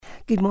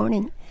Good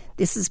morning.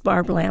 This is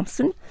Barb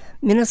Lamson,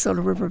 Minnesota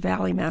River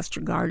Valley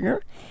Master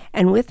Gardener,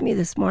 and with me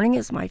this morning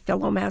is my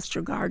fellow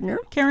Master Gardener,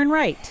 Karen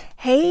Wright.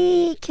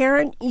 Hey,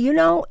 Karen,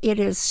 it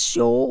is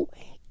so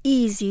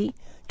easy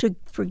to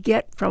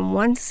forget from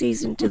one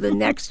season to the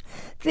next.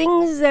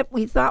 Things that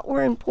we thought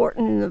were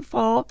important in the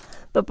fall,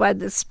 but by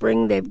the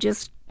spring they're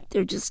just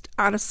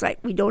out of sight.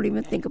 We don't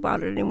even think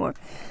about it anymore.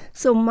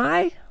 So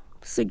my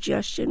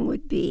suggestion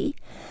would be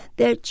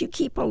that you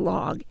keep a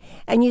log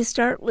and you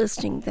start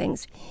listing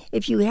things.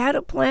 If you had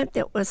a plant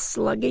that was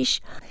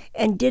sluggish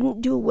and didn't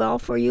do well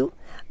for you,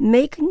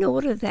 make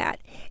note of that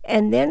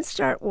and then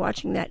start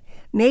watching that.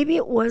 Maybe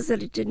it was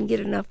that it didn't get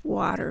enough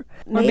water.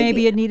 Or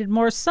maybe it needed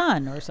more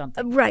sun or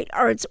something. Right,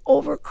 or it's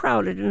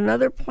overcrowded.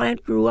 Another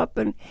plant grew up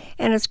and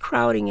is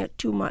crowding it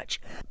too much.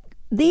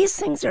 These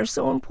things are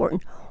so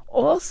important.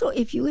 Also,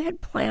 if you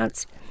had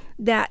plants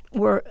that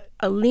were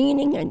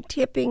leaning and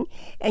tipping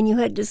and you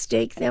had to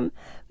stake them,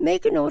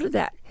 make a note of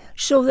that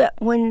so that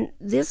when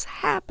this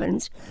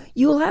happens,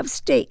 you'll have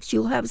stakes.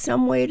 You'll have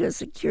some way to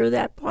secure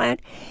that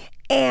plant.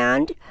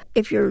 And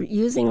if you're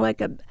using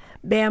like a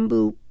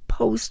bamboo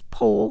post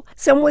pole,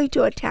 some way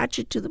to attach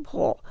it to the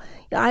pole.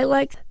 I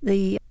like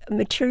the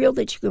material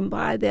that you can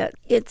buy that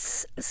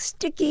it's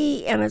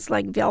sticky and it's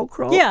like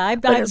Velcro. Yeah, I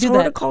but it's do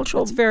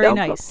horticultural that. It's very Velcro.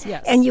 nice,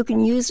 yes. And you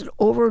can use it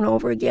over and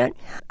over again.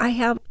 I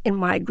have in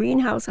my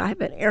greenhouse, I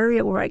have an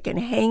area where I can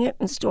hang it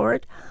and store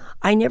it.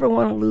 I never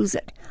want to lose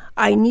it.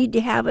 I need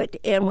to have it,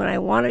 and when I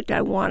want it,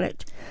 I want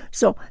it.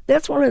 So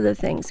that's one of the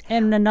things.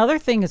 And another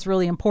thing that's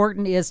really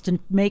important is to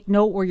make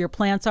note where your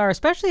plants are,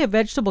 especially a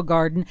vegetable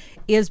garden,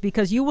 is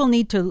because you will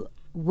need to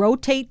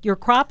rotate your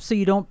crops so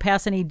you don't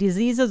pass any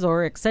diseases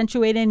or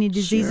accentuate any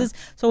diseases.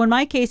 Sure. So in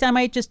my case, I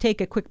might just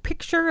take a quick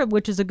picture,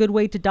 which is a good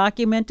way to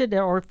document it,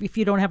 or if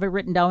you don't have it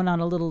written down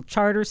on a little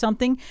chart or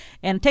something,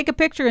 and take a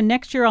picture, and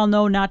next year I'll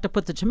know not to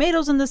put the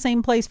tomatoes in the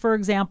same place, for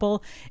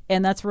example,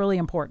 and that's really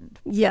important.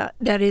 Yeah,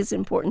 that is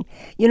important.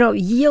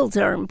 Yields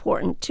are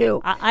important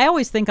too. I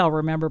always think I'll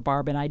remember,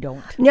 Barb, and I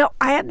don't. No,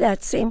 I have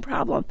that same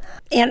problem.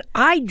 And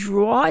I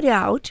draw it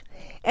out,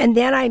 and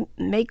then I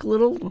make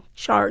little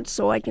charts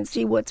so I can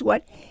see what's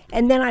what,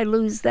 and then I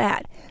lose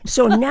that.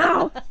 So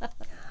now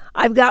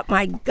I've got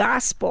my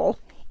gospel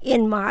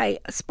in my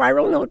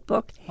spiral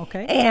notebook,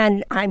 okay,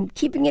 and I'm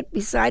keeping it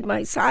beside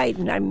my side,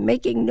 and I'm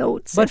making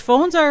notes. But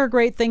phones are a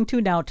great thing,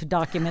 too, now to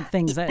document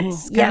things.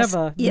 It's kind of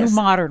a new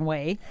modern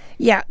way.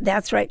 Yeah,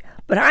 that's right.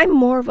 But I'm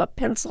more of a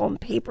pencil and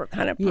paper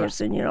kind of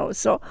person,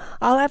 so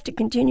I'll have to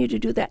continue to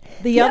do that.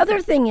 The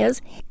other thing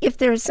is, if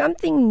there's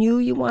something new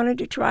you wanted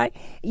to try,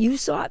 you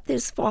saw it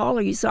this fall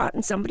or you saw it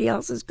in somebody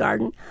else's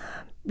garden,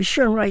 be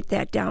sure and write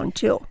that down,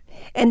 too.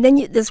 And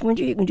then this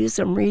winter you can do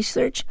some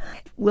research.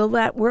 Will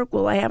that work?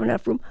 Will I have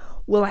enough room?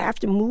 Will I have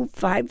to move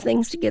 5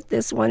 things to get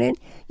this one in?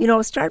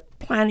 Start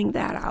planning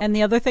that out. And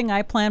the other thing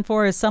I plan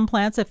for is some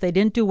plants, if they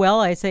didn't do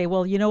well, I say,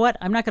 well, you know what?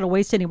 I'm not going to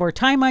waste any more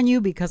time on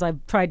you because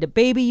I've tried to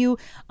baby you.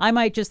 I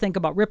might just think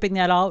about ripping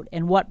that out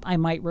and what I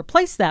might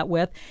replace that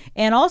with.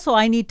 And also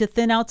I need to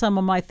thin out some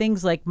of my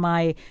things like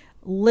my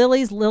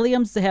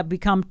liliums that have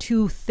become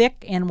too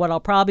thick, and what I'll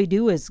probably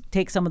do is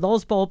take some of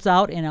those bulbs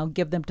out and I'll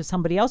give them to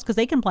somebody else because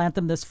they can plant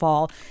them this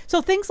fall.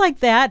 So things like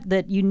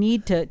that you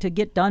need to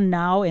get done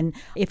now. And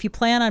if you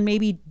plan on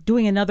maybe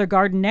doing another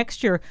garden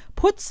next year,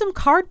 put some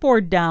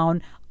cardboard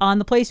down on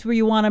the place where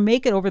you want to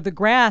make it over the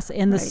grass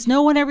and the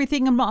snow and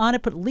everything on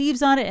it, put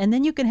leaves on it, and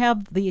then you can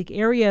have the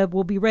area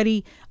will be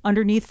ready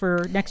underneath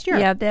for next year.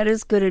 Yeah, that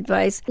is good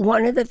advice.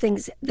 One of the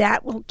things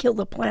that will kill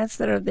the plants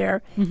that are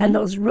there and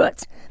those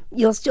roots,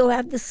 you'll still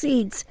have the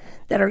seeds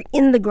that are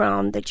in the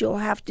ground that you'll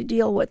have to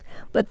deal with,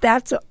 but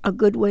that's a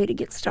good way to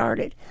get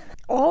started.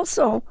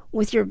 Also,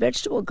 with your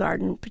vegetable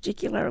garden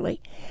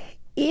particularly,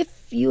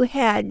 if you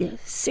had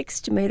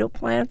 6 tomato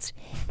plants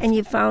and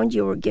you found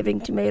you were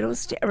giving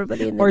tomatoes to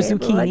everybody in the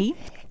neighborhood, zucchini,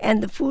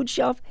 and the food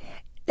shelf,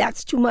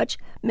 that's too much,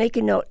 make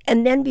a note.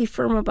 And then be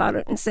firm about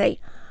it and say,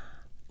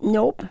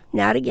 nope,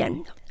 not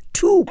again.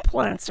 2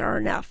 plants are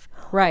enough.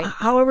 Right.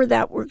 However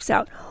that works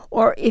out.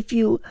 Or if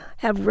you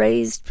have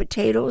raised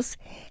potatoes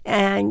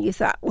and you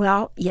thought,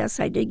 well, yes,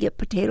 I did get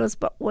potatoes,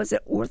 but was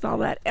it worth all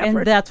that effort?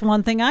 And that's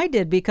one thing I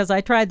did because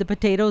I tried the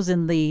potatoes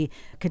in the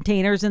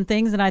containers and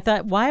things, and I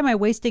thought, why am I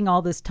wasting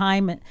all this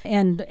time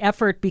and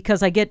effort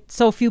because I get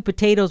so few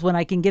potatoes when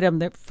I can get them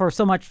for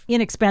so much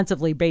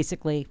inexpensively,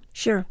 basically.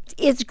 Sure.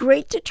 It's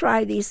great to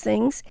try these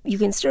things. You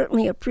can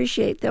certainly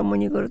appreciate them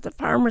when you go to the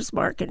farmer's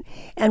market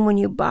and when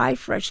you buy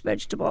fresh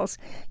vegetables,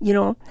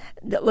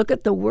 look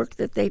at the work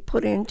that they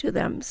put into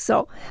them.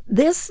 So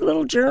this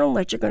little journal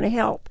that you're going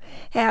to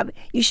have,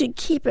 you should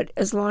keep it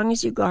as long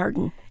as you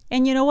garden.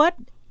 And you know what?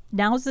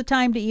 Now's the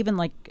time to even,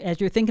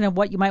 as you're thinking of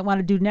what you might want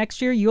to do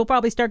next year, you'll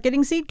probably start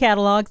getting seed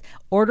catalogs.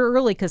 Order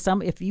early because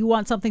if you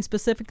want something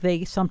specific,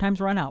 they sometimes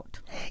run out.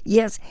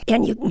 Yes,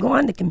 and you can go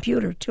on the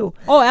computer too.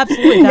 Oh,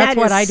 absolutely. That's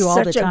what I do all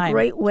the time. Such a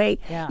great way.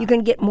 Yeah. You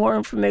can get more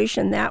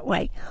information that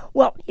way.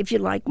 Well, if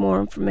you'd like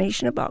more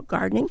information about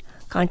gardening,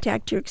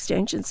 contact your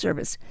extension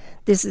service.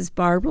 This is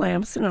Barb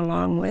Lamson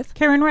along with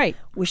Karen Wright,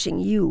 wishing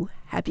you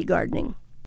happy gardening.